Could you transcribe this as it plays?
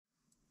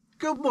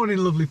Good morning,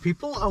 lovely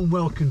people, and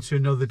welcome to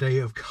another day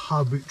of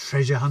car boot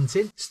treasure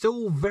hunting.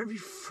 Still very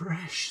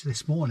fresh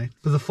this morning,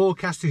 but the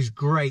forecast is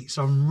great,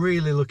 so I'm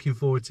really looking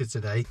forward to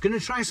today. Gonna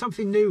try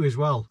something new as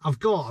well. I've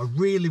got a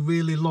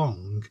really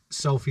long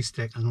selfie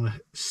stick. I'm gonna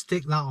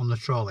stick that on the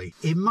trolley.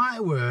 It might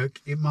work,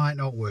 it might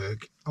not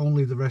work.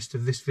 Only the rest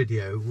of this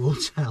video will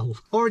tell.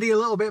 Already a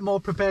little bit more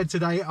prepared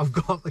today. I've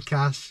got the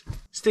cash.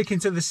 Sticking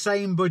to the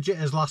same budget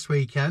as last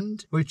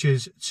weekend, which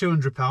is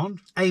 £200.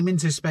 Aiming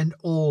to spend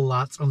all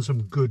that on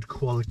some good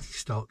quality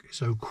stock.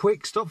 So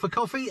quick stop for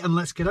coffee and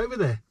let's get over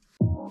there.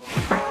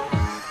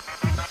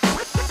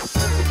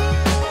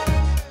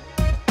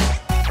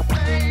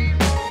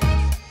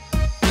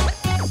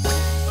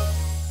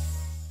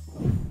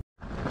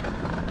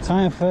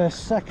 Time for a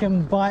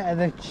second bite of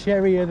the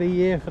cherry of the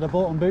year for the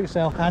Bolton boot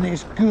sale, and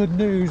it's good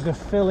news, they're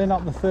filling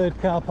up the third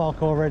car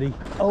park already.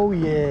 Oh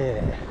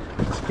yeah,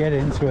 let's get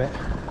into it.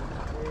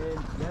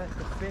 Yeah,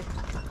 the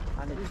fifth,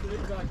 and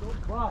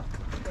it's wow.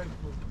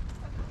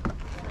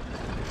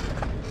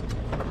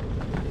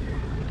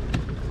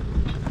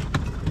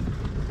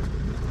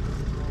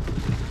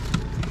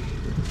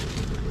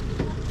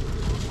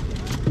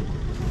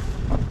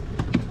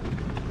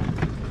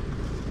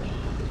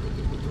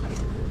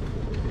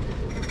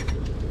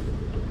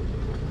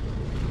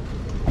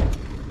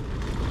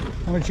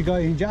 How much you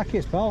got in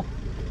jackets, pal?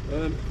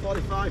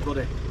 45,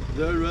 buddy.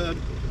 They're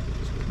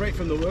straight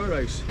from the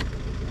warehouse.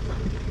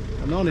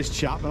 An honest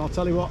chap, and I'll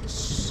tell you what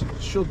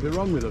should be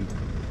wrong with them.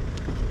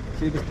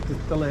 See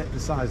the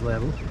size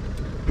label?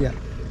 Yeah.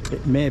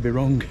 It may be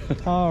wrong.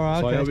 All right.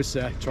 So okay. I always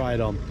say, try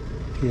it on.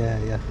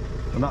 Yeah.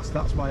 And that's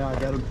why I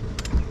get them.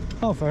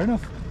 Oh, fair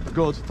enough.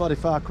 Good,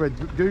 45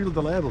 quid. Google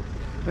the label.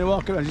 When you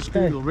walk around, just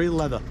Google real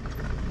leather.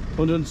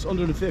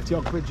 150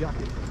 odd quid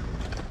jacket.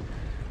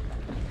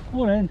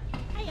 Morning.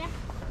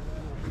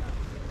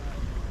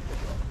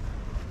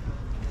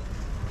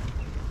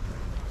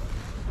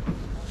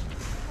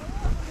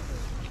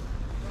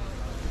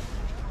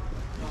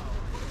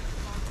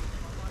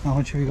 How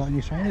much have you got in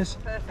your trainers?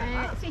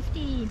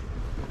 15.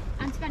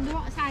 And depending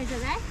on what size are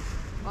they?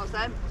 What's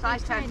them?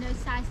 Size 10. Trainers,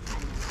 size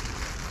 10.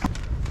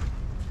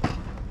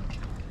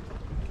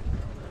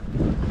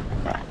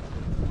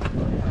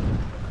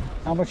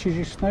 How much is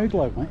your snow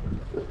globe, mate?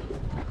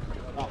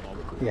 That one?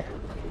 Yeah.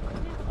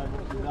 How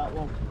much is that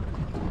one?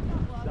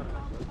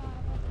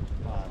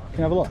 Can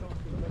you have a look?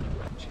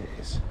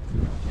 Cheers.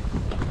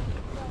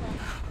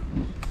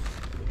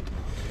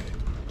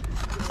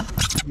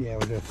 Yeah,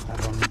 we'll do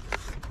that one.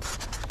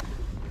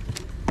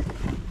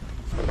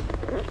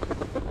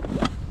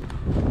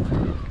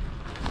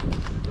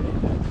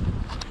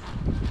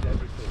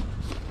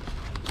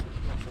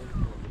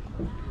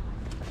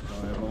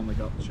 I've only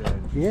got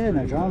change. Yeah,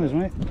 no dramas,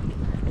 mate.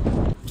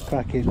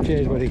 Cracking.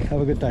 Cheers, buddy.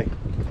 Have a good day.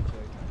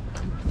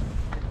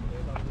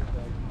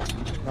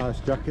 Nice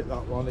jacket,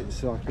 that one.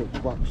 It's like a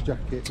wax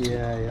jacket.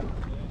 Yeah.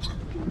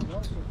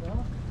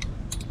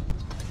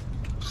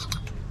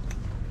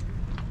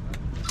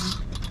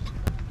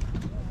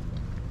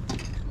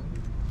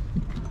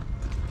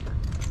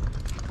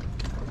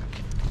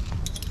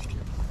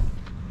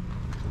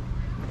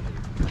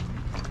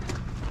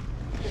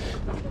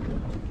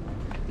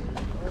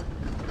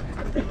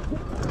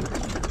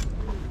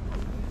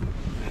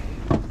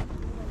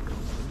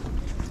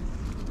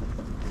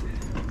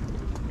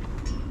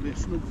 Bit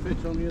snug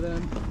fit on you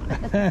then.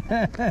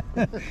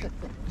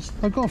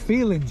 I've got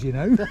feelings, you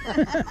know.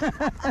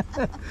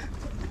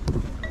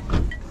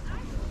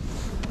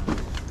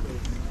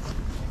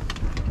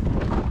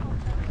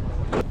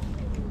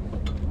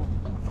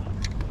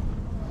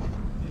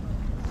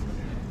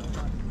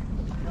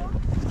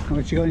 How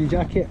much you got in your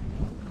jacket?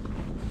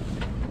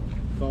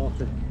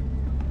 40.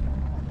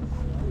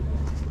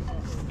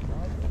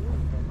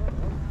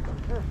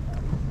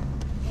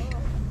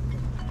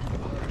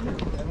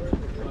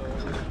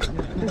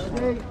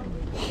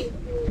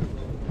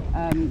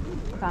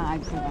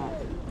 Five for that.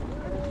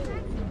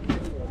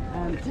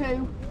 2.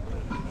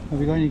 Have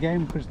you got in your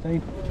game,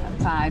 Christine?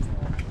 5.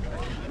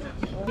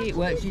 It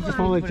works, you just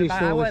Apologies put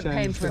for I the weren't change,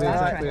 paying for but a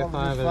exactly a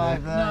battery.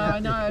 fiver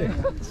there. No, I know.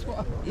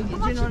 Do you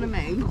know what I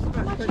mean?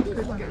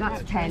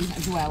 That's 10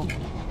 as well.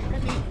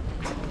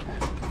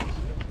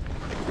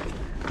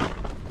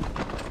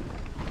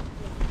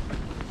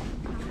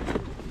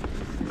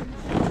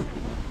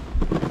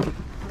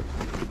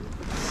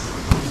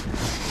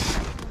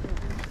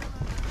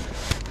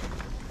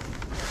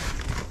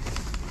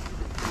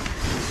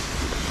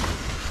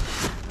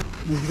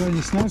 Have you got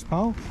any snows,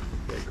 pal?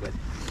 £30.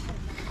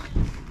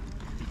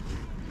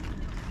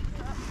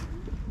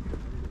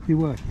 You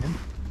working?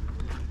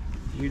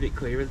 Unit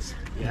clearance,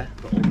 yeah,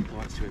 got all the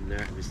parts are in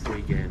there. There's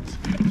 3 games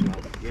as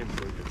well. Game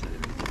 3 for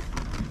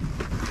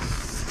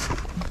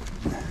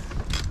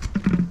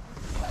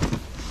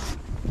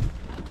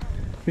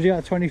Would you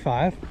got a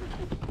 25?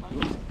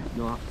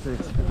 No, that's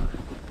it.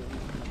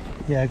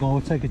 Yeah, go on,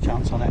 we'll take a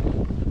chance on it.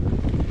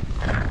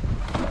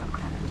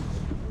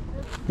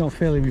 Not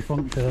feeling me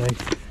funk today.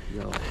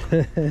 No.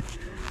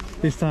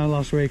 This time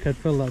last week I'd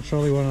filled that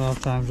trolley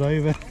 1.5 times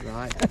over.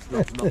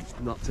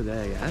 Right, not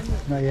today, yeah?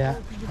 Not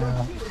yet.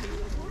 No.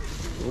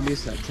 We'll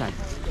miss that 10.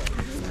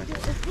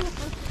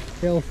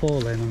 It'll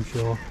fall in, I'm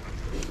sure.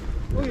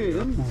 Oh, yeah,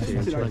 then. Nice,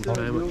 Cheers, thank thank you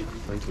very much.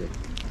 Thank you.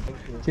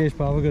 Cheers,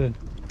 pal. Have a good one.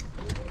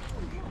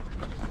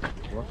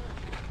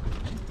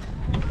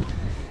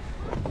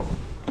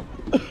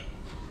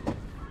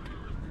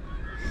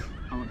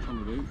 How much on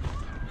the boot?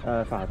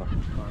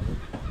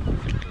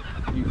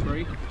 £5. You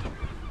free?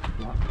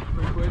 Yeah.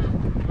 £3 quid?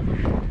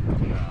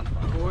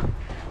 4?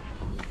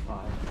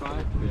 5?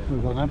 Yeah.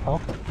 We've got no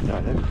pal. Yeah,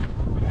 I do.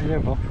 There you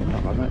go, pal.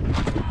 Not bad, mate.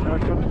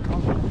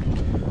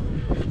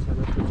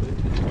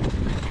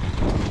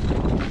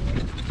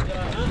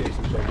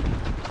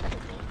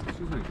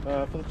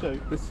 For the two?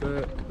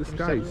 This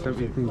guy sent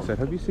me a thing, said,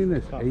 have you seen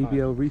this?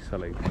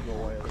 ABLreselling.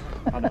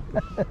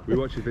 We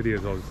watch his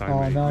videos all the time. Oh,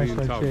 mate. nice Me and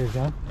one. Tom. Cheers,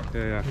 man.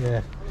 Yeah.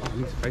 Yeah. I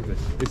need to pay this.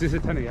 Is this a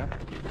tenner, yeah?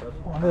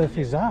 What on earth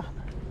is that?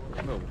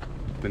 No.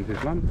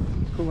 Vintage land.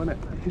 It's cool, isn't it?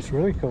 It's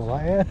really cool,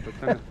 that, yeah. For a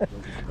tenner.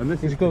 And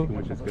this He's is good. kicking,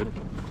 which is good.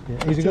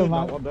 Yeah, he's a good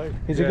man.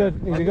 He's a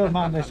good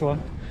man, this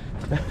one.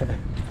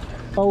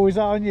 Oh, was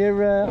that on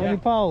your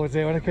pal, was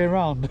it, when I came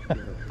round?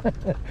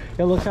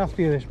 He'll look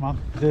after you, this man.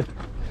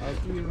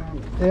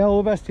 Yeah,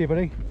 all the best to you,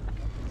 buddy.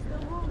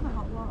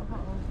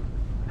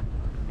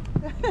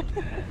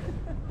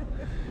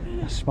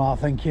 Smart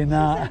thinking,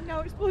 that.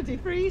 No, it's bloody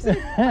freezing.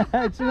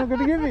 It's not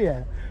going to give it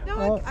you?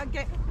 No,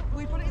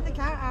 we put it in the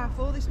car at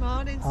 4:30 this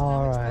morning, so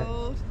All now right. it's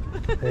cold.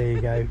 There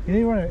you go.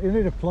 You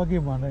need a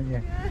plug-in one, don't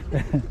you?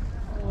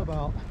 All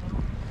about.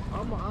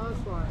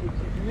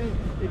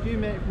 If you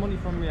make money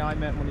from me, I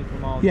make money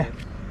from all Yeah.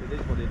 this. It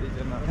is what it is,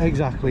 isn't it?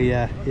 Exactly,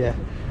 yeah.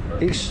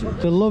 It's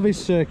the love is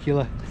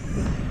circular.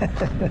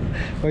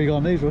 Where you got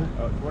on these ones?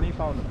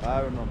 £20 a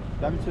pair and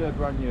them two are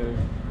brand new,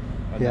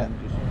 and Yeah. then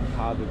just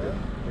harder to go.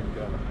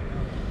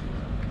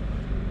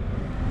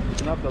 You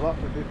can have the lot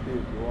for 50 if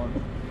you want.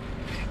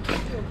 I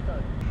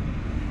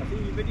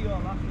seen your video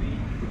last week.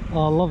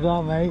 Oh, I love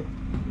that, mate.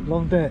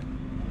 Loved it.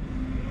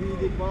 You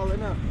did well,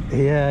 innit?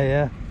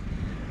 Yeah.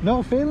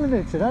 Not feeling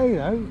it today,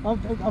 though.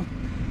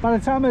 I've, by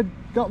the time I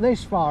got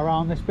this far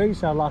around this boot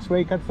sale last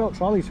week, I'd felt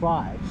trolley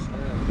twice.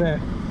 But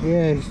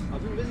yeah,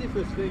 I've been busy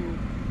first thing,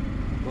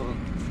 but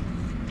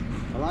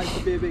I like to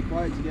be a bit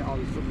quiet to get all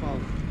this stuff out.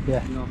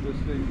 Yeah. You know, first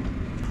thing.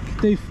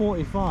 Do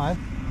 45.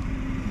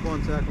 Go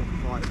on, circle for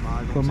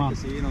 45. Come on. I'm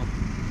sick of seeing them.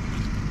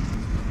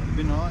 I've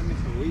been hurting me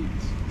for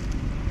weeks.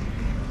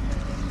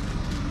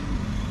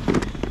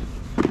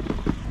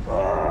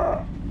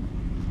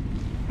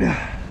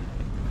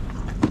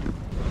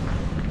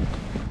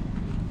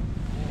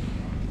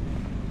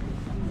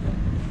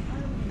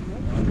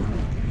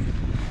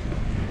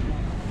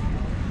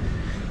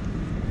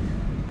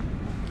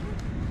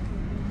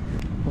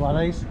 What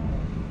are these? £5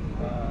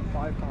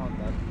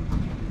 then.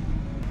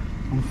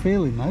 I'm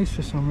feeling those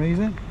for some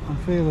reason. I'm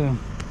feeling them.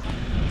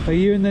 Are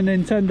you and the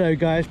Nintendo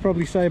guys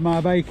probably saved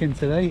my bacon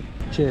today?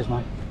 Cheers,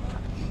 mate.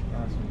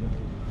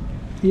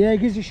 Yeah,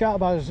 give us a shout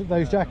about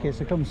those jackets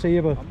to come see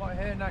you, but I'm not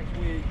here next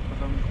week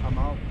because I'm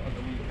out at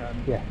the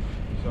weekend. yeah.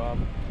 So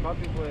I'm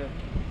probably the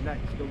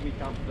week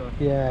after.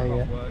 Yeah, I'm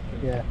yeah. off work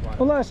and Yeah. stuff like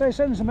Well, like I say,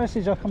 send us a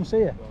message, I'll come see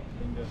you. that.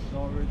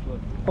 No worries, look.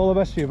 All the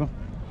best to you, man.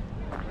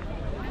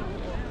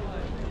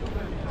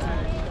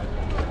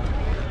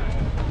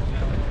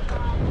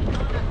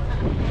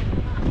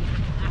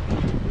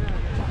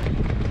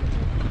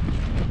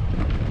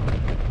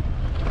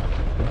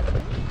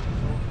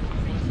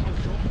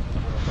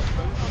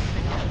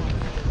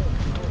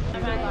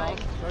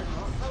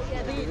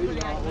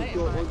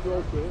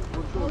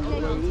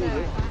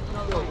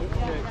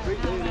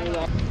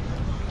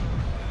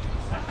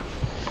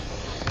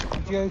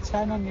 Do you go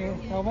 10 on your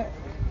helmet?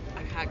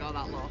 I can't go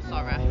that low,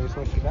 sorry.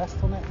 What's your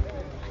best on it?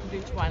 Do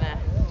 20.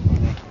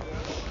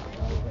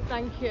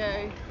 Thank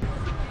you.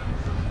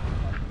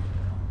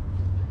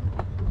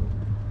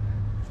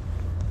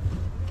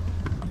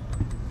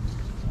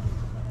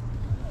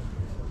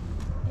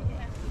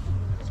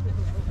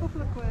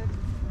 Couple of quid.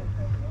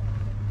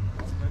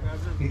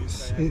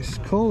 It's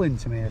calling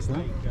to me, isn't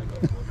it?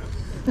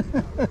 Well,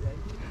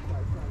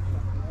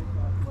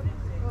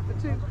 for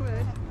 2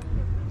 quid,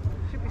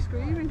 should be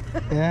screaming.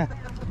 Yeah.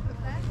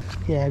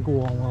 Yeah,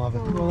 go on,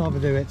 we'll have a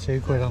do it,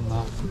 2 quid on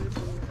that.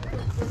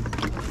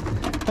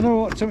 I know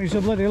what took me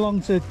so bloody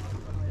long to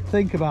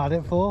think about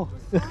it for.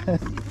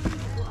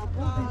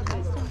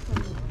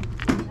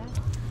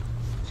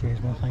 Cheers,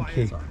 man, thank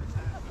you.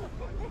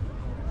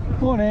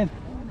 Morning.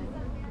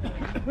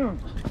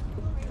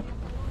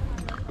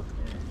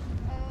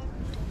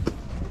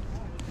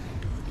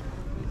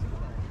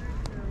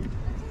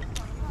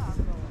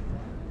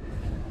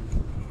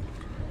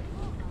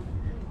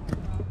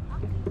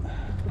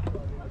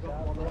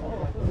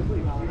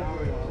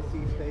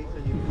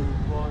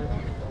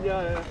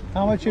 Yeah.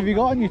 How much have you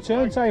got on your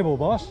turntable,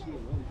 boss?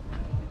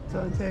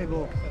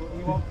 Turntable. What do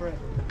you want for it?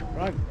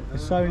 Right. The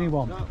Sony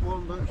one. That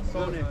one, that's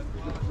Sony.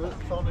 That's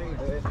Sony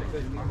there,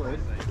 50 quid.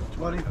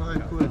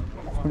 25 quid.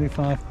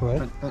 25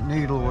 quid. That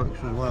needle works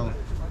as well.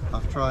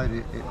 I've tried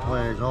it. It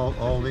plays.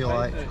 All the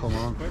lights come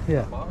on.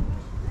 Yeah.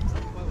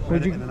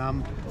 Would you, And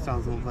amp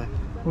sounds lovely.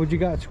 would you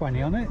get a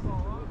 20 on it?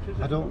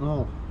 I don't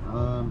know.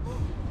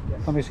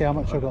 Let me see how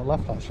much I've got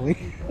left actually.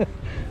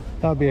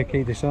 That'd be a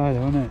key decider,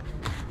 wouldn't it?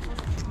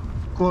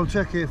 Go and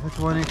check it for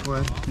 20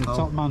 quid.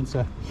 Top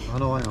Manta. I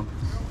know I am.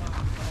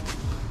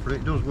 But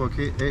it does work.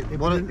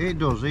 What it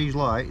does, these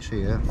lights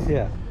here,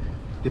 Yeah.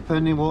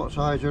 depending what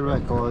size of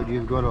record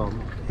you've got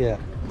on, Yeah.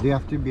 they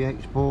have to be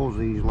exposed,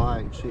 these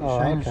lights. It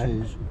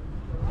senses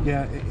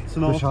Yeah, it's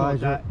an the auto size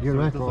deck, of your so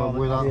it does all record the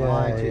with that Yeah,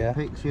 light. yeah. It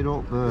picks it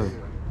up there.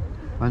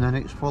 And then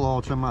it's full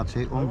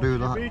automatic. Undo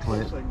that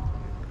clip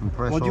and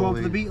press What do you all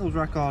want for the these. Beatles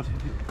record?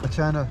 A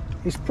tenner.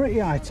 It's pretty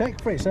high tech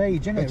for its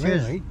age, isn't it, It is.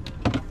 really?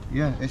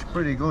 Yeah, it's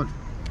pretty good.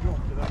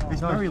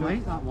 It's very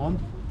late, that one.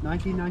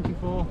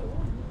 1994.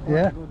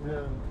 Yeah.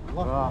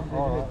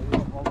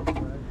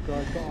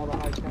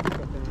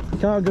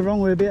 Can't go wrong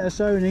with a bit of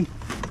Sony.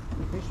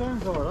 It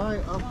sounds alright.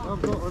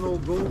 I've got an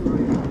old gold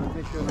ring and a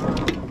mission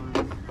arm.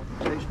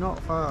 It's not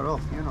far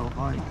off, you know.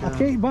 Like, I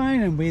keep buying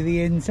them with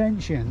the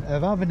intention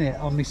of having it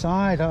on my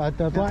side. I'd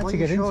like well, to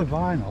get you into should,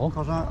 vinyl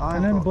 'cause and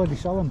I've then got, bloody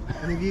sell them.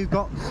 And have you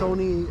got a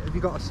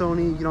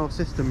Sony, you know,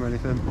 system or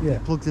anything? Yeah.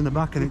 It plugs in the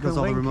back and you it does can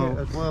all the link remote.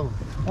 it as well.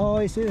 Oh,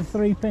 it's a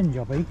 3-pin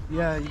jobby.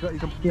 Yeah, you can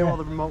do Yeah. all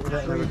the remote with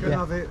it. So And you everything. can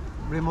have it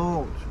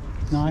remote.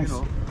 Nice. You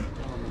know.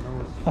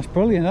 That's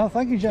brilliant. Oh,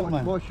 thank you,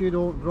 gentlemen. Watch you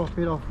don't drop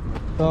it off.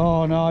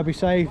 Oh no, I'd be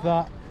safe.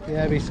 That.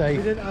 Yeah, be We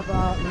safe. didn't have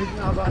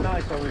that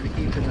nice one. We'd be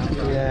keeping that.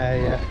 Yeah,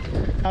 yeah.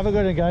 Have a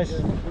good one, guys.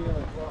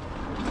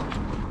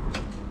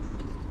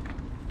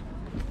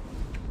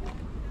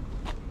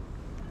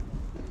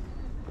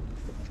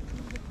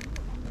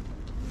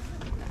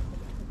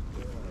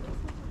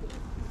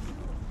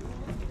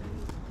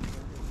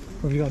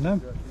 What have you got now?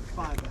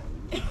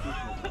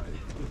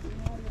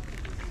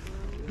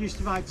 Used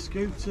to ride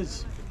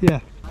scooters. Yeah.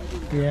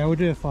 Yeah, we'll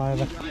do a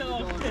 £5.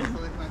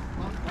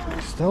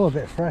 Still a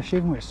bit fresh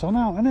even with sun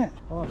out, isn't it?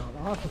 Oh no,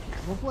 that's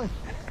lovely.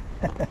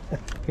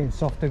 Getting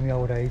soft in the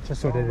old age,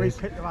 that's what it We is.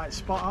 picked the right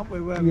spot up.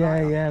 We were. Yeah,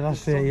 right yeah, up.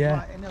 that's The it,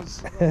 yeah. sun's right in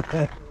us.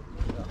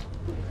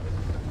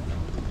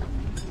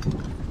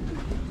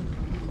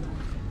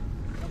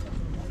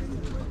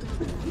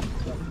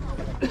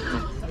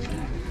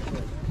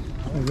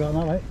 Have you got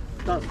that, right?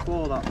 That's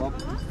 4, that one.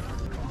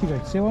 You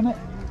got 2 on it?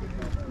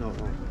 No.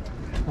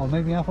 Or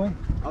maybe halfway?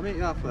 I'll meet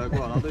you halfway.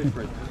 Go on, I'll do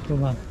 3. Good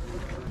man.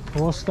 I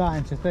was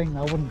starting to think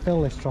I wouldn't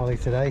fill this trolley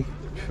today.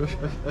 You're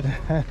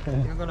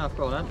gonna have to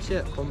go on empty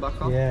it, come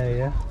back on. Yeah,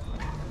 yeah.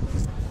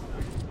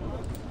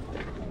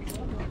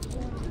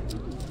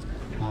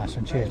 Nice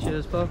one, cheers.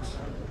 Cheers, folks.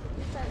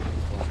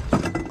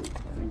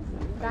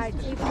 Right,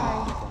 you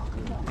try.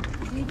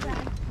 You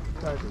try.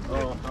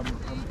 Oh,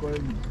 I'm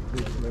going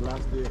the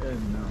last day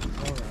end now.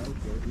 Alright,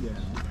 okay, yeah.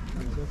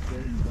 I'm just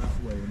going that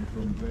way and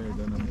from there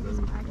then I'm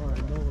going.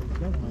 Alright, no, it's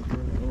not my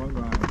turn.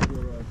 Alright,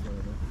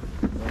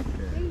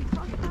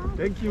 okay.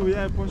 Thank you,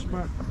 yeah, push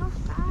back.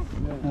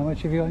 How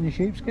much have you got in your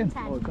sheepskin?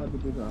 Oh, it's not the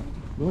bigger.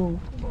 No.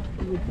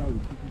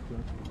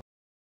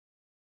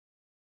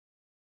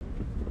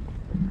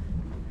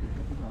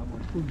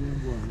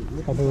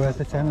 Probably worth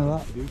a 10 of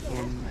that.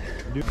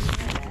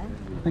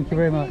 Thank you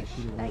very much.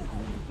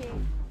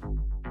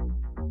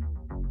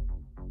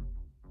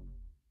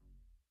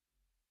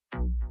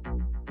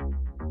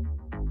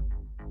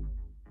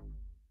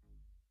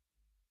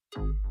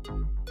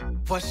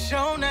 What's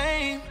your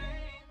name?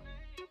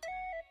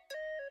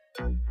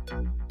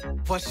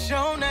 What's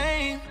your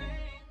name?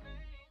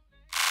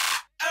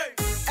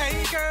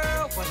 Hey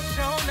girl, what's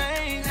your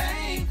name?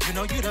 Hey. You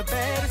know you the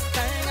baddest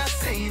thing I've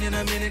seen in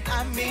a minute.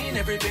 I mean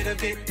every bit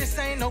of it. This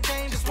ain't no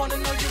game, just wanna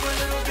know you a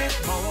little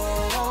bit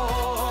more.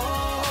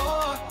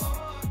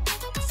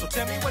 So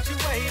tell me what you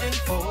waiting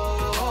for.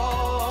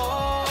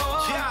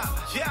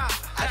 Yeah.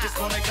 I just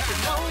wanna get to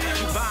know you.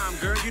 You bomb,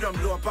 girl, you done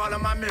blew up all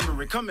of my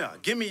memory. Come here,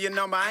 give me your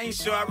number, I ain't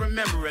sure I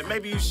remember it.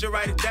 Maybe you should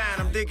write it down,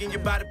 I'm digging you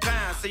by the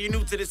pound. Say you're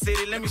new to the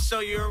city, let me show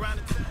you around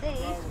the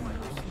town.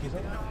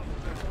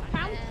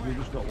 We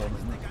just got one.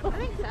 I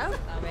think so.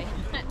 Sorry.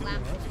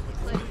 Lamb.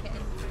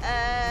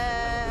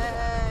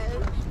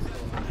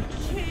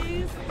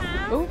 £2.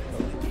 Oh,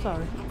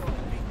 sorry.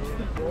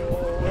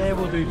 Yeah,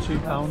 we'll do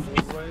 £2.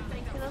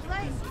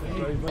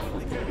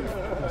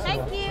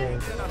 Thank you.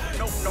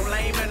 No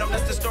lame in 'em,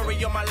 that's the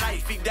story of my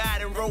life. He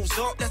died and rose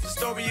up, that's the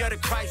story of the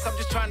Christ. I'm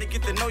just trying to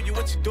get to know you,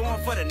 what you doing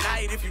for the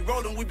night. If you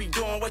rollin', we be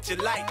doing what you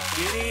like.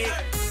 Get it?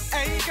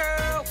 Hey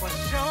girl,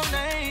 what's your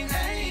name?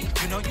 Hey.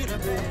 You know you the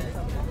best.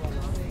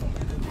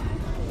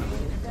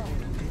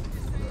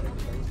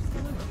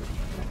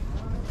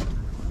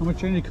 How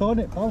much are you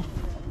recording it, Paul?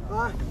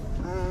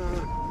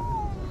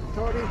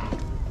 30.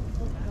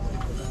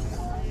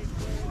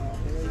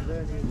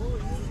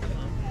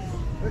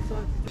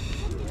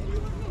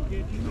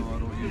 No, I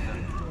don't use that.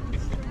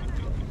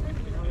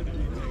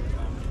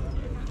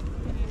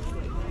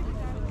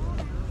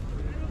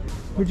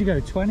 Would you go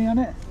 20 on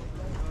it?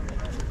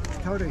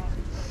 30.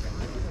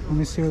 Let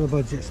me see what the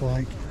budget's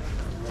like.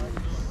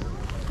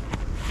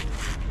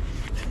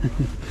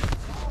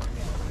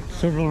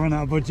 Several run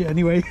out of budget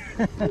anyway.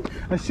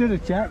 I should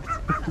have checked.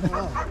 £3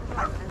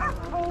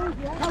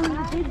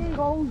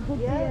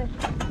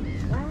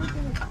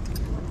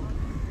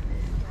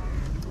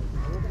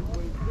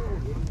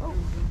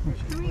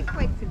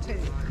 for 2.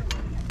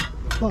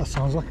 Well, that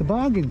sounds like a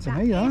bargain to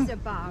me, That is that. a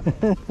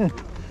bargain.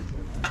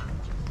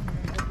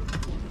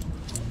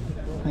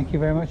 Thank you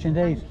very much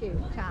indeed. Thank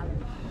you, Charlie.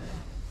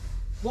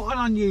 What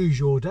an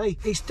unusual day.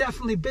 It's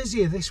definitely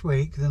busier this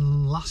week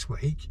than last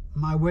week.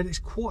 My word, it's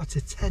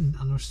 9:45 and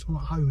I'm still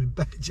not home in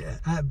bed yet.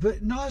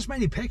 But not as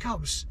many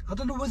pickups. I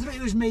don't know whether it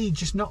was me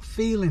just not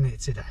feeling it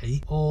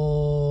today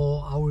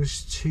or I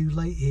was too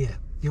late here.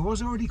 It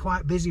was already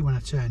quite busy when I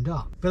turned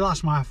up, but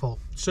that's my fault.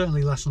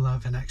 Certainly lesson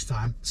learned for next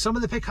time. Some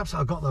of the pickups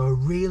that I got though are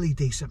really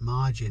decent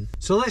margin.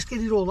 So let's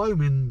get it all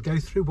home and go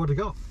through what I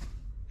got.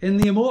 In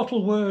the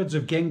immortal words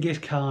of Genghis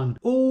Khan,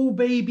 "Oh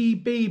baby,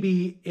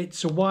 baby,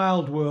 it's a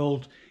wild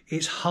world.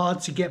 It's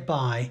hard to get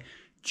by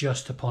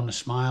just upon a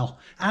smile."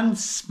 And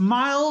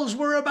smiles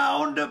were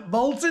abound at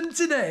Bolton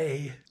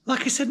today.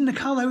 Like I said in the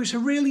car though, it's a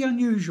really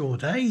unusual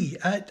day.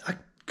 I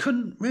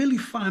couldn't really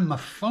find my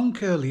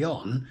funk early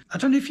on. I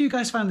don't know if you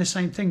guys found the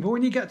same thing, but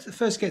when you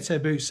first get to a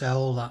boot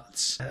sale,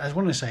 that's, I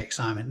want to say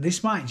excitement.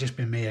 This might just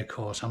be me, of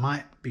course. I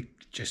might be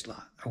just like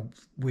a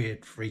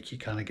weird, freaky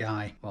kind of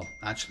guy. Well,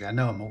 actually, I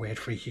know I'm a weird,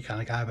 freaky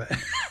kind of guy, but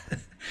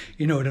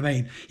you know what I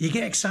mean. You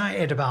get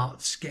excited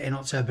about getting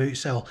onto a boot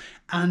sale.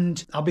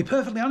 And I'll be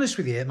perfectly honest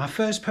with you, my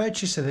first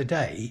purchase of the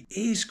day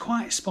is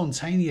quite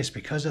spontaneous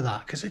because of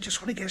that, because I just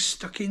want to get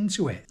stuck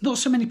into it. Not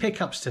so many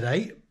pickups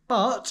today,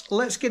 but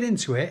let's get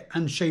into it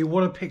and show you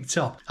what I picked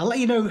up. I'll let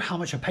you know how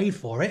much I paid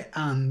for it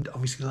and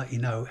obviously let you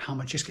know how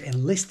much it's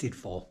getting listed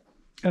for.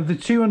 Of the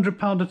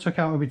 £200 I took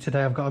out with me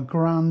today, I've got a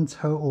grand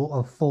total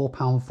of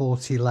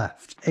 £4.40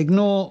 left.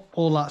 Ignore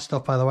all that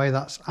stuff, by the way.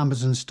 That's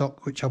Amazon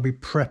stock, which I'll be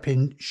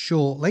prepping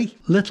shortly.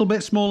 Little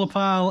bit smaller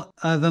pile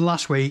than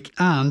last week,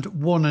 and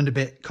 1 and a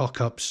bit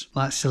cock-ups,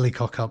 like silly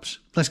cock-ups.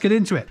 Let's get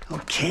into it.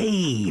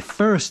 Okay,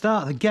 first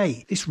out the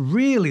gate. It's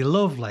really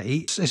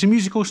lovely. It's a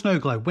musical snow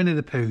globe, Winnie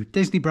the Pooh,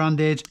 Disney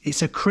branded.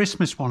 It's a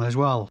Christmas one as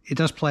well. It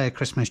does play a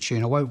Christmas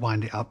tune. I won't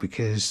wind it up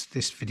because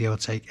this video will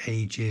take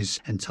ages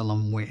until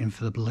I'm waiting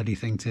for the bloody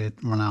thing to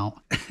run out.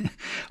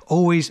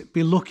 Always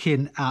be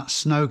looking at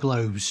snow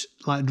globes,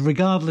 like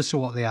regardless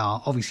of what they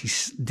are. Obviously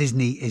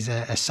Disney is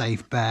a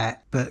safe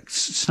bet, but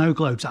snow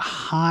globes are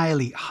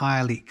highly,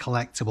 highly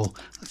collectible.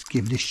 Let's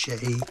give this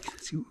shit a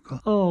see what we've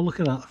got. Oh, look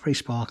at that, very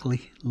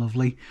sparkly,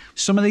 lovely.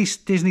 Some of these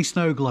Disney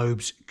snow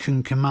globes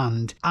can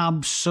command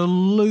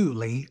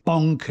absolutely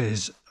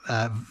bonkers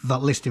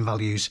listing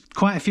values.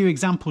 Quite a few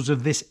examples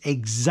of this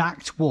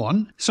exact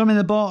one. Some in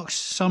the box,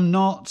 some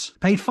not.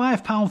 Paid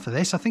 £5 for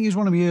this. I think it was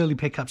one of the early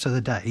pickups of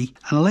the day.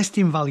 And a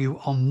listing value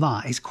on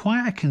that is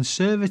quite a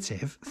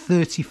conservative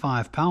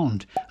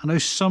 £35. I know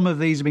some of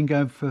these have been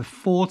going for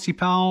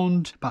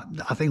 £40, but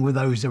I think with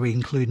those they're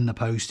including the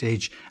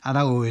postage, and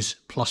always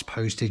plus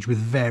postage with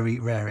very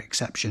rare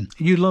exception.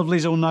 You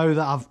lovelies all know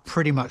that I've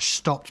pretty much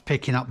stopped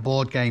picking up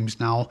board games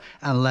now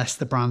unless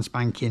the brand's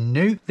spanking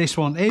new. This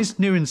one is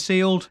new and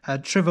sealed.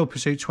 Trivial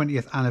Pursuit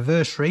 20th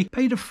anniversary.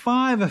 Paid a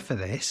 £5 for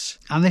this,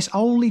 and this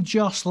only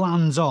just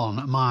lands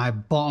on my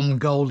bottom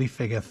goalie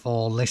figure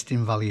for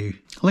listing value.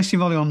 Listing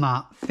value on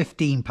that,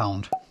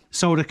 £15.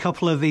 Sold a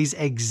couple of these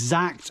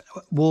exact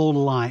wall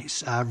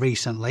lights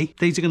recently.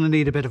 These are going to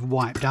need a bit of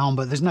wipe down,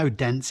 but there's no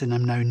dents in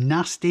them, no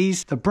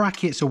nasties. The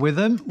brackets are with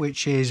them,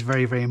 which is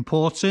very, very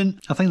important.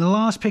 I think the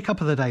last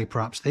pickup of the day,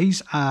 perhaps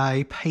these,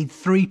 I paid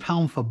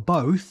 £3 for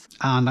both,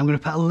 and I'm going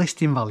to put a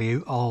listing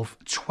value of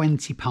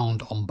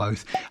 £20 on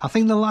both. I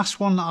think the last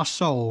one that I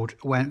sold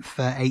went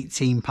for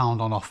 £18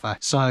 on offer.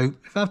 So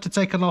if I have to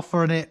take an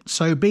offer on it,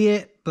 so be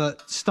it.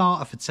 But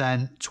starter for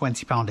 10,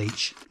 £20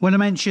 each. When I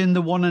mentioned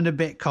the 1 and a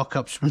bit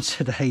cock-ups from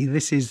today,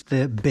 this is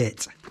the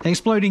bit.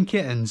 Exploding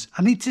Kittens.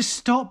 I need to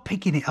stop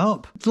picking it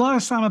up. The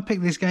last time I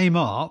picked this game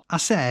up, I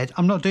said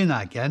I'm not doing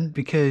that again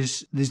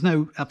because there's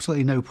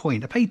absolutely no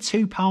point. I paid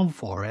 £2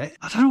 for it.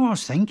 I don't know what I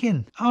was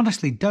thinking. I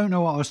honestly don't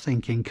know what I was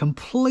thinking.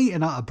 Complete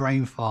and utter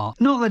brain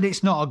fart. Not that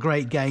it's not a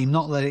great game,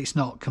 not that it's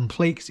not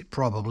complete, because it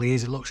probably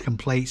is. It looks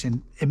complete, it's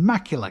in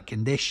immaculate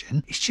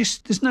condition. It's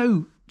just, there's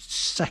no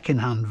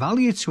second-hand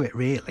value to it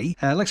really.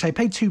 Like I say, I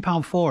paid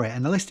 £2 for it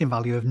and a listing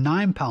value of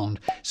 £9,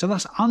 so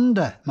that's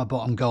under my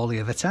bottom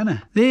goalie of a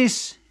tenner.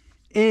 This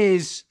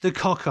is the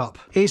cock-up.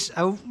 It's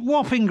a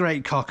whopping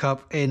great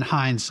cock-up in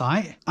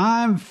hindsight.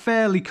 I'm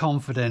fairly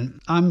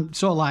confident. I'm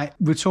sort of like,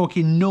 we're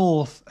talking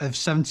north of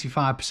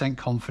 75%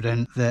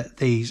 confident that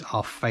these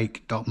are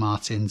fake Doc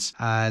Martens.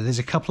 There's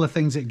a couple of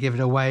things that give it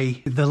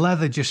away. The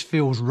leather just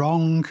feels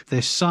wrong.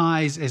 The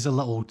size is a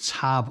little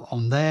tab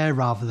on there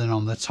rather than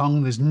on the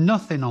tongue. There's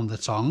nothing on the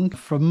tongue.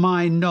 From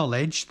my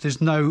knowledge, there's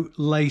no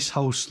lace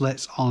hole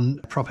slits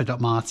on proper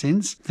Doc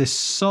Martens. The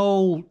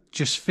sole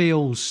just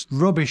feels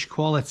rubbish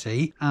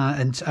quality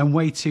and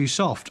way too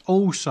soft.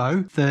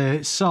 Also,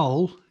 the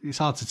sole, it's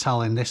hard to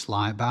tell in this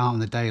light, but out in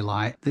the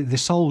daylight, the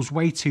sole's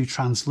way too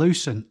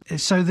translucent.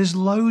 So there's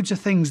loads of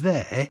things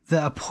there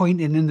that are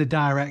pointing in the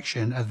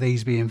direction of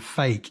these being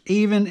fake.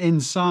 Even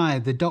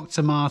inside, the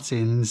Dr.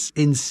 Martens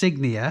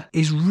insignia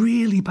is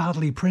really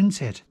badly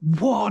printed.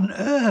 What on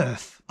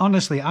earth?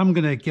 Honestly, I'm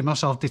going to give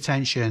myself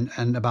detention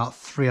and about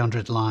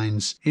 300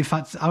 lines. In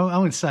fact, I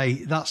would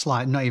say that's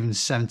like not even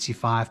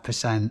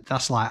 75%.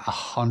 That's like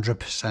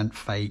 100%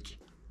 fake.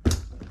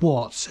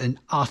 What an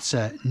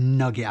utter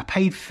nugget. I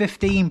paid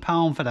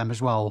 £15 for them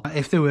as well.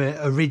 If they were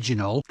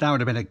original, that would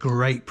have been a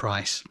great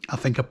price. I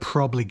think I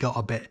probably got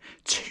a bit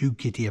too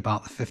giddy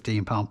about the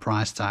 £15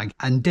 price tag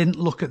and didn't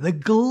look at the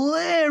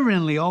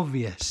glaringly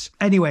obvious.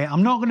 Anyway,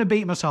 I'm not going to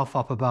beat myself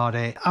up about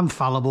it. I'm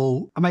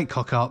fallible. I make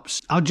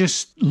cock-ups. I'll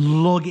just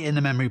log it in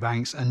the memory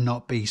banks and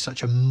not be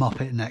such a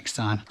muppet next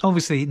time.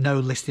 Obviously, no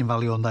listing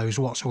value on those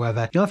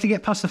whatsoever. You'll have to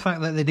get past the fact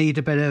that they need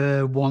a bit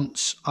of a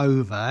once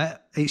over.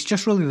 It's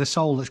just really the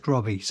sole that's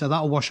grubby, so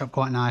that'll wash up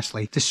quite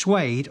nicely. The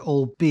suede,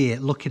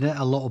 albeit looking at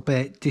a little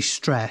bit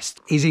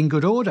distressed, is in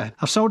good order.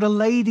 I've sold a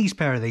ladies'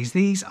 pair of these.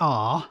 These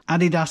are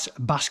Adidas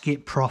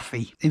Basket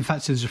Profi. In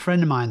fact, there's a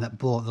friend of mine that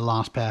bought the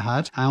last pair I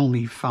had. I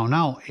only found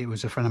out it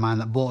was a friend of mine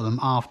that bought them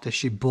after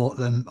she bought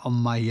them on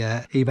my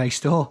eBay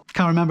store.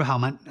 Can't remember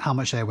how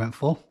much they went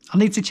for. I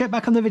need to check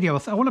back on the video.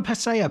 I want to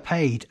say I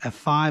paid a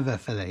 £5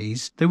 for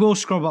these. They will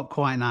scrub up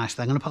quite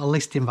nicely. I'm going to put a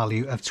listing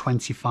value of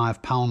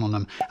 £25 on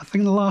them. I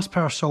think the last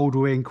pair I sold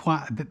were in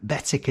quite a bit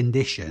better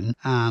condition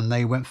and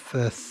they went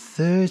for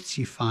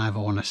 35, I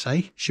want to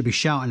say. Should be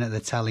shouting at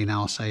the telly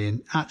now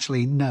saying,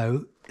 actually,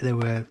 no, they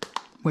were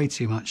way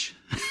too much.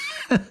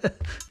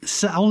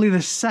 So only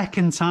the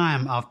second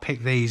time I've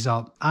picked these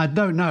up. I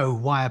don't know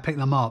why I picked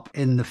them up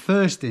in the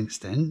first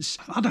instance.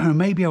 I don't know,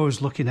 maybe I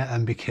was looking at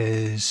them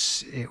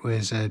because it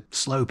was a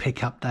slow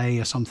pickup day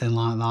or something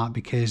like that,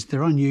 because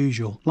they're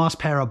unusual. Last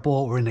pair I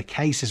bought were in a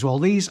case as well.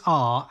 These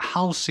are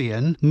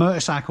Halcyon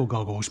motorcycle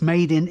goggles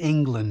made in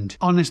England.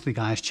 Honestly,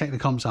 guys, check the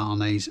comps out on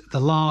these.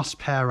 The last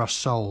pair I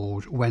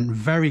sold went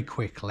very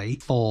quickly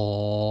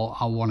for,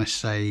 I want to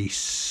say,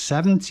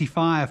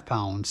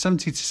 £75,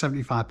 70 to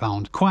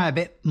 £75. Quite a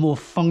bit more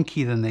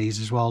funky than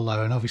these as well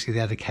though, and obviously they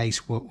had a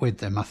case with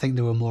them. I think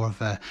they were more of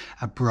a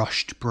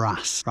brushed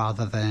brass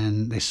rather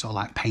than this sort of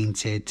like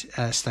painted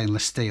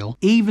stainless steel.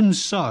 Even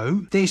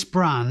so, this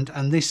brand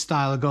and this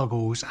style of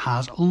goggles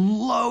has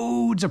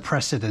loads of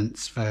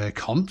precedence for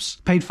comps.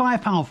 Paid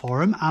 £5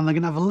 for them and they're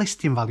going to have a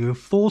listing value of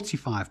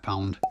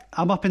 £45.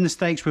 I'm up in the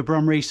States with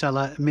Brom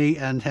Reseller. Me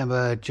and him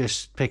are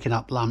just picking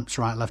up lamps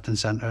right, left and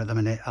centre at the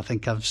minute. I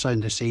think I've sown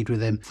the seed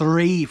with him.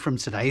 3 from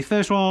today.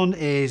 First one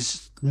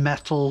is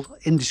metal,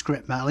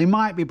 indiscrete metal. It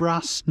might be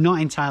brass,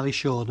 not entirely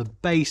sure. The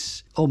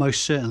base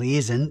almost certainly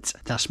isn't.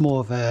 That's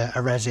more of a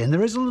resin.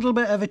 There is a little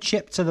bit of a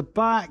chip to the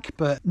back,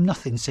 but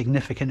nothing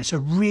significant. It's a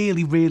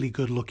really, really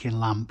good looking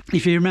lamp.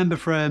 If you remember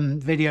from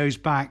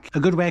videos back, a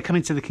good way of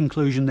coming to the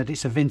conclusion that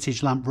it's a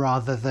vintage lamp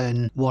rather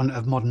than one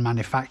of modern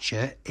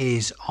manufacture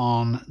is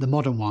on the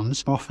modern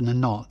ones. More often than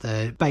not,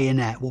 the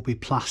bayonet will be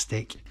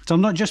plastic. So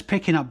I'm not just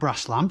picking up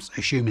brass lamps,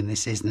 assuming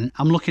this isn't.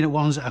 I'm looking at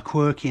ones that are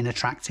quirky and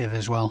attractive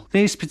as well.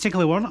 This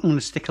particular one, I'm going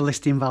to stick a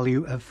listing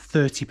value of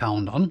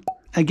 £30 on.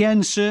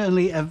 Again,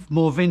 certainly a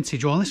more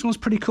vintage one. This one's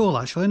pretty cool,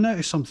 actually. I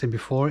noticed something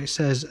before. It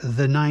says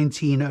the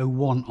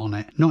 1901 on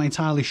it. Not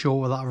entirely sure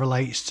what that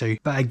relates to.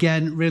 But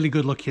again, really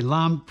good looking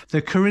lamp.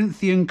 The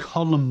Corinthian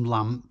column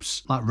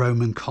lamps, like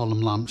Roman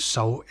column lamps,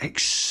 sold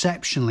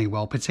exceptionally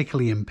well,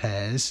 particularly in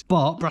pairs.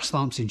 But brass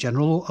lamps in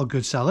general are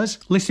good sellers.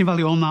 Listing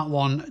value on that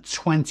one,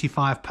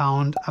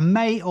 £25. I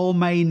may or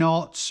may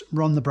not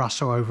run the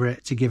Brasso over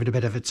it to give it a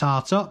bit of a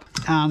tart up.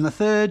 And the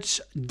third,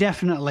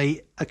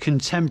 definitely a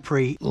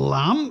contemporary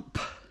lamp,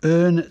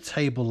 urn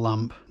table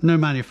lamp. No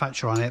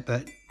manufacturer on it,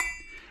 but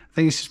I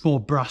think this is more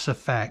brass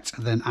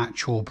effect than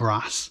actual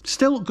brass.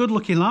 Still good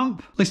looking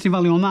lamp. Listing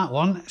value on that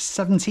one,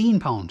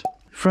 £17.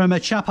 From a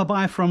chap I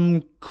buy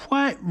from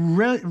quite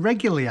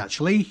regularly,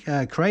 actually,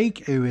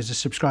 Craig, who is a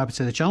subscriber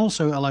to the channel.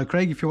 So hello,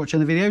 Craig, if you're watching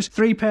the videos.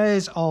 3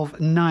 pairs of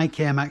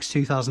Nike Air Max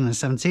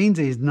 2017,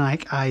 these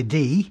Nike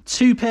ID.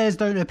 2 pairs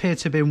don't appear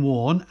to have been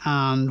worn,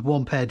 and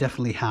 1 pair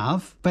definitely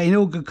have. But in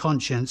all good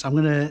conscience,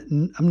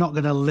 I'm not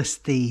gonna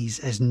list these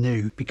as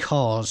new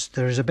because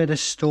there is a bit of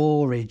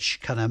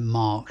storage kind of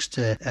marks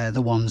to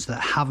the ones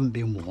that haven't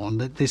been worn.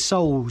 The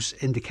soles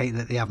indicate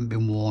that they haven't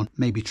been worn,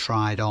 maybe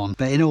tried on.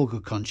 But in all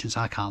good conscience,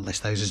 I can't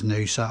list those as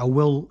new, so I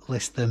will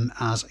list them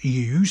as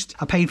used.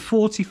 I paid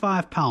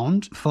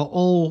 £45 for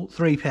all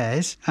 3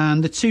 pairs,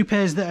 and the 2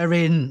 pairs that are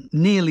in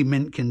nearly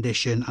mint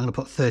condition, I'm going to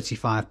put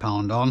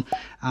 £35 on,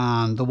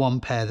 and the 1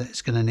 pair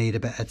that's going to need a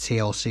bit of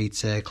TLC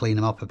to clean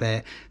them up a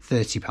bit,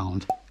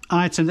 £30.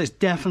 item that's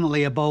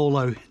definitely a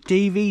bolo.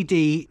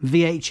 DVD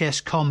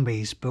VHS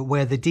combis, but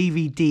where the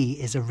DVD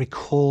is a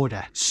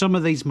recorder. Some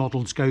of these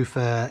models go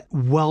for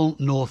well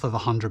north of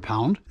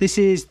 £100. This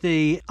is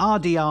the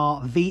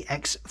RDR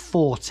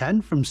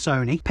VX410 from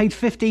Sony. Paid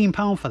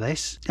 £15 for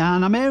this,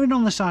 and I'm erring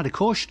on the side of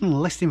caution on the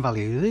listing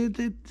value.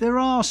 There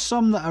are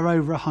some that are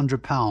over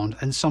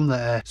 £100 and some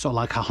that are sort of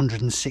like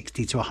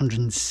 £160 to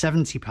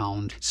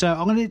 £170. So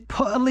I'm going to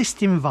put a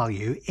listing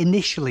value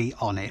initially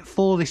on it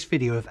for this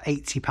video of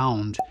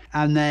 £80,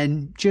 and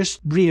then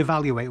just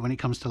reevaluate when it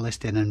comes to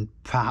listing and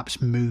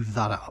perhaps move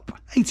that up.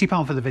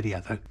 £80 for the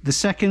video though. The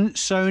second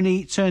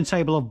Sony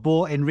turntable I've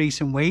bought in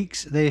recent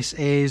weeks, this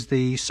is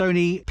the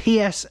Sony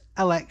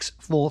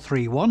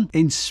PSLX431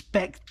 in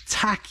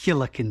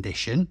spectacular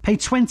condition. Paid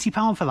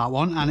 £20 for that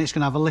one, and it's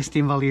going to have a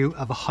listing value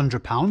of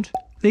 £100.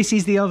 This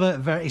is the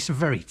other, it's a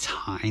very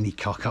tiny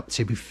cock up,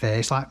 to be fair.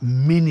 It's like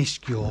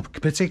minuscule,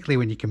 particularly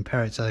when you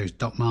compare it to those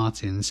Doc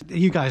Martens.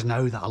 You guys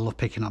know that I love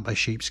picking up those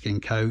sheepskin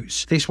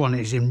coats. This one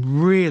is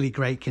in really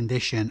great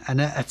condition,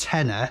 and a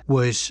tenner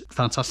was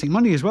fantastic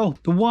money as well.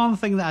 The one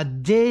thing that I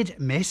did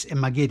miss in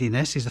my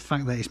giddiness is the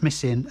fact that it's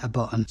missing a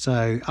button.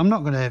 So I'm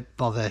not going to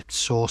bother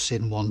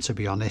sourcing one, to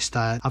be honest.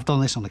 I've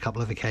done this on a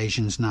couple of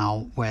occasions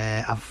now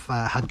where I've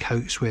had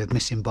coats with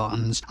missing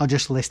buttons. I'll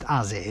just list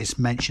as is,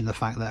 mention the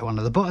fact that one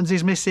of the buttons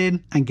is missing,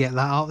 and get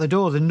that out the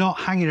door. They're not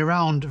hanging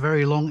around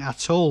very long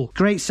at all.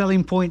 Great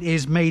selling point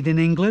is made in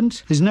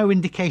England. There's no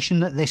indication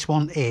that this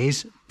one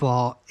is,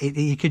 but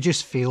you could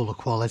just feel the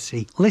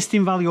quality.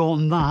 Listing value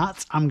on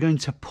that, I'm going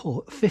to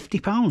put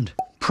 £50.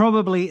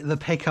 Probably the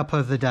pickup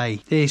of the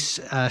day. This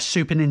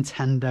Super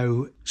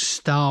Nintendo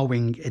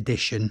Starwing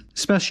edition.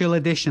 Special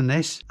edition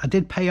this. I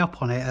did pay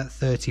up on it at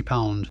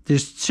 £30.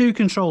 There's 2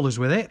 controllers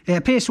with it. It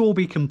appears to all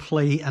be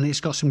complete, and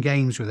it's got some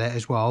games with it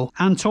as well.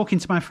 And talking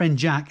to my friend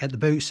Jack at the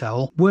boot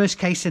sale, worst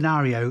case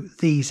scenario,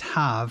 these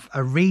have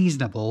a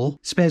reasonable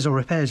spares or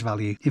repairs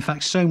value. In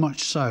fact, so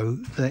much so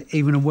that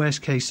even a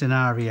worst case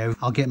scenario,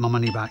 I'll get my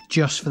money back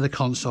just for the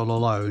console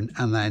alone,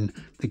 and then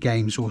the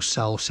games will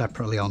sell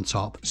separately on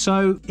top.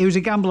 So it was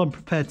a gamble I'm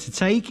prepared to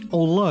take,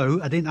 although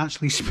I didn't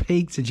actually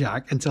speak to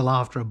Jack until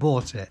after I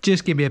bought it.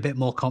 Just give me a bit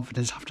more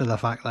confidence after the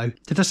fact though.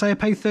 Did I say I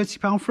paid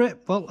 £30 for it?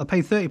 Well, I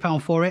paid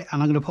 £30 for it,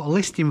 and I'm going to put a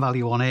listing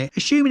value on it,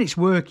 assuming it's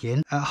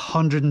working, at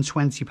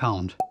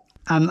 £120.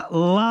 And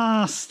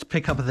last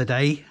pickup of the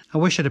day, I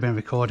wish I'd have been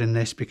recording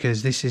this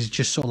because this is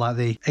just sort of like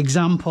the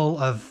example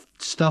of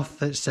stuff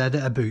that's said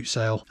at a boot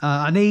sale.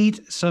 I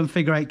need some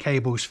figure 8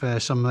 cables for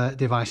some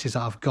devices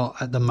that I've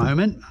got at the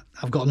moment.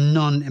 I've got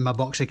none in my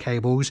box of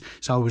cables,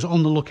 so I was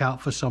on the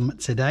lookout for some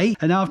today.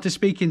 And after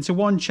speaking to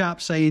one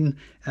chap saying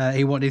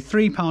he wanted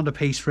 £3 a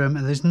piece for them,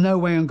 and there's no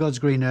way on God's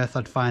green earth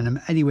I'd find them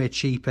anywhere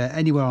cheaper,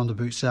 anywhere on the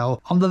boot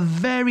sale, on the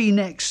very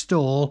next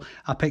stall,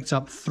 I picked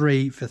up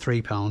 3 for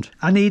 £3.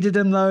 I needed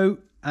them though,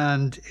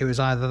 and it was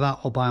either that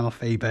or buy them off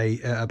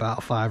eBay at about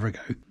a £5 ago.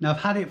 Now,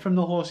 I've had it from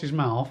the horse's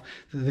mouth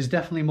that there's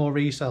definitely more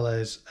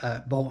resellers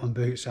at Bolton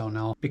Boot Sale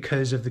now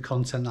because of the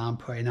content that I'm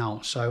putting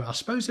out. So I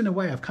suppose in a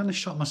way I've kind of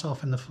shot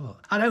myself in the foot.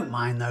 I don't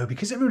mind though,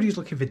 because everybody's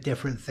looking for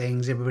different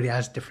things. Everybody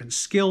has different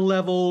skill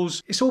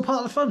levels. It's all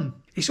part of the fun.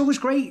 It's always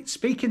great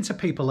speaking to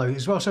people though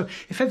as well. So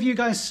if ever you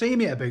guys see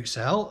me at a boot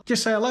sale,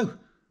 just say hello.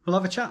 We'll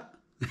have a chat.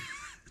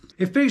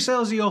 If boot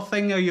sales are your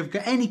thing, or you've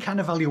got any kind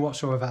of value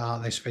whatsoever out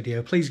of this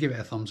video, please give it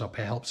a thumbs up.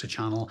 It helps the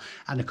channel.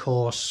 And of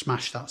course,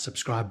 smash that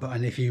subscribe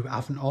button if you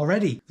haven't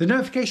already. The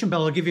notification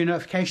bell will give you a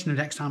notification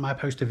the next time I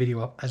post a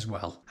video up as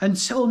well.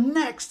 Until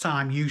next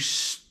time, you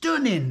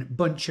stunning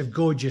bunch of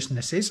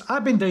gorgeousnesses.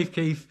 I've been Dave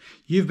Keith.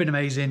 You've been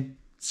amazing.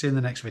 See you in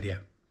the next video.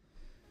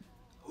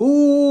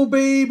 Oh,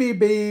 baby,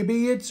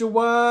 baby, it's a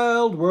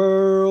wild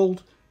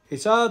world.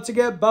 It's hard to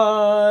get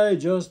by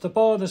just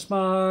upon a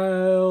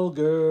smile,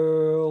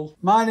 girl.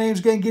 My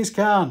name's Genghis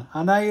Khan,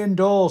 and I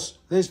endorse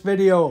this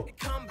video.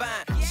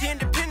 She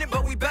independent,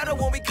 but we better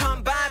when we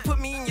combine. Put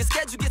me in your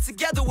schedule, get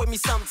together with me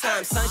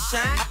sometime,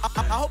 sunshine.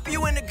 I hope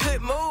you in a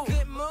good mood,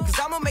 cause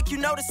I'ma make you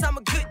notice I'm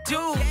a good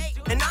dude.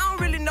 And I don't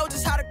really know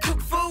just how to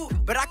cook food,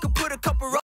 but I could put a couple